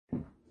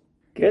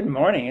Good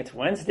morning. It's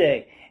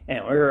Wednesday,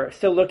 and we're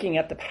still looking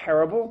at the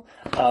parable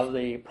of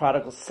the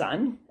prodigal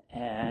son.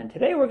 And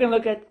today we're going to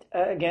look at,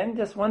 again,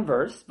 just one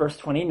verse, verse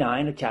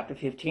 29 of chapter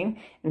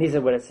 15. And these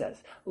are what it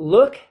says.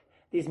 Look,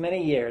 these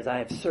many years I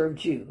have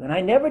served you, and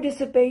I never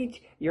disobeyed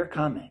your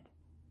command.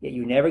 Yet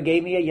you never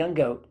gave me a young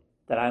goat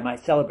that I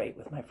might celebrate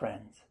with my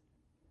friends.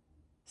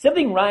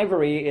 Sibling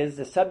rivalry is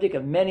the subject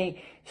of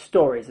many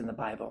stories in the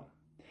Bible.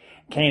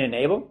 Cain and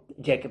Abel,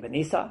 Jacob and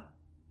Esau,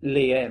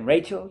 Leah and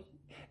Rachel,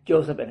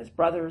 Joseph and his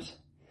brothers.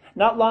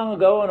 Not long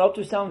ago, an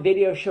ultrasound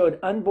video showed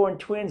unborn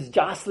twins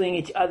jostling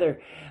each other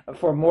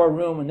for more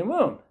room in the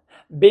womb.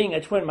 Being a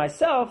twin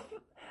myself,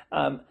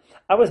 I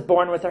was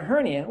born with a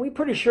hernia. We're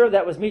pretty sure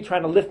that was me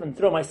trying to lift and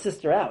throw my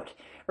sister out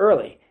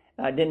early.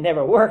 It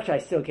never worked. I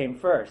still came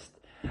first.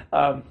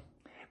 But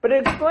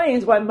it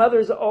explains why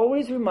mothers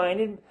always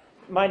reminded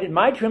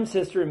my twin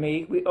sister and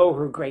me we owe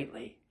her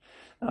greatly.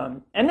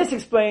 And this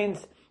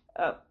explains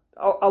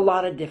a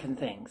lot of different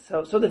things.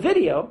 So the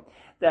video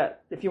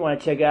that, if you want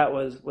to check out,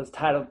 was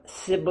titled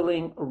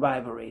Sibling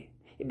Rivalry.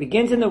 It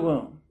begins in the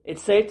womb.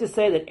 It's safe to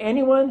say that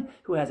anyone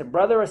who has a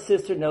brother or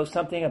sister knows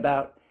something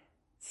about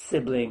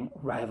sibling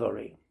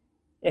rivalry.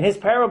 In his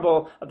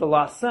parable of the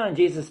lost son,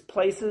 Jesus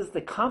places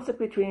the conflict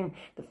between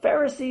the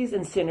Pharisees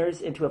and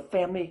sinners into a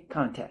family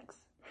context.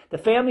 The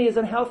family is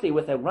unhealthy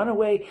with a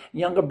runaway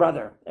younger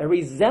brother, a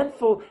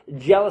resentful,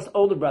 jealous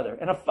older brother,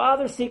 and a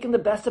father seeking the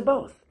best of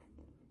both.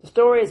 The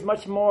story is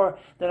much more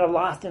than a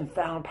lost and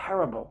found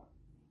parable.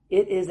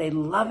 It is a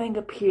loving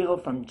appeal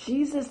from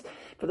Jesus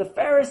for the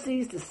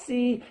Pharisees to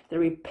see the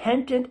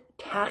repentant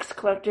tax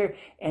collector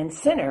and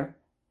sinner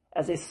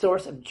as a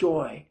source of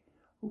joy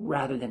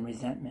rather than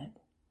resentment.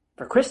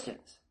 For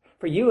Christians,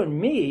 for you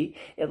and me,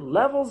 it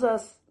levels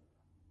us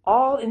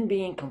all in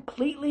being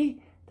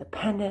completely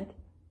dependent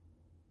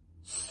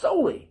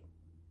solely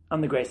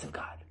on the grace of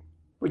God.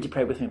 Would you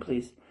pray with me,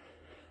 please?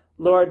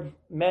 Lord,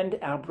 mend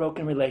our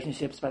broken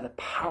relationships by the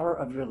power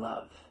of your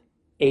love.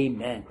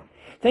 Amen.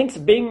 Thanks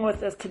for being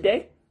with us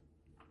today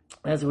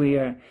as we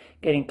are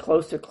getting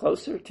closer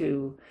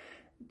to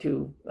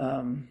the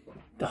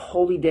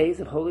holy days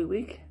of Holy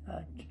Week.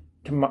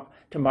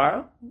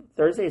 Tomorrow,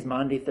 Thursday, is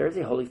Maundy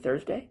Thursday, Holy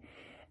Thursday.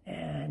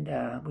 And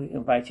we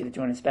invite you to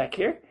join us back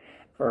here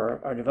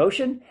for our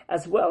devotion,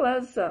 as well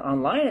as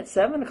online at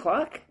 7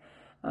 o'clock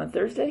on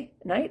Thursday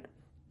night,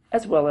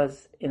 as well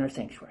as in our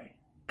sanctuary.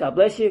 God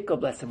bless you.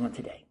 God bless everyone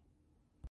today.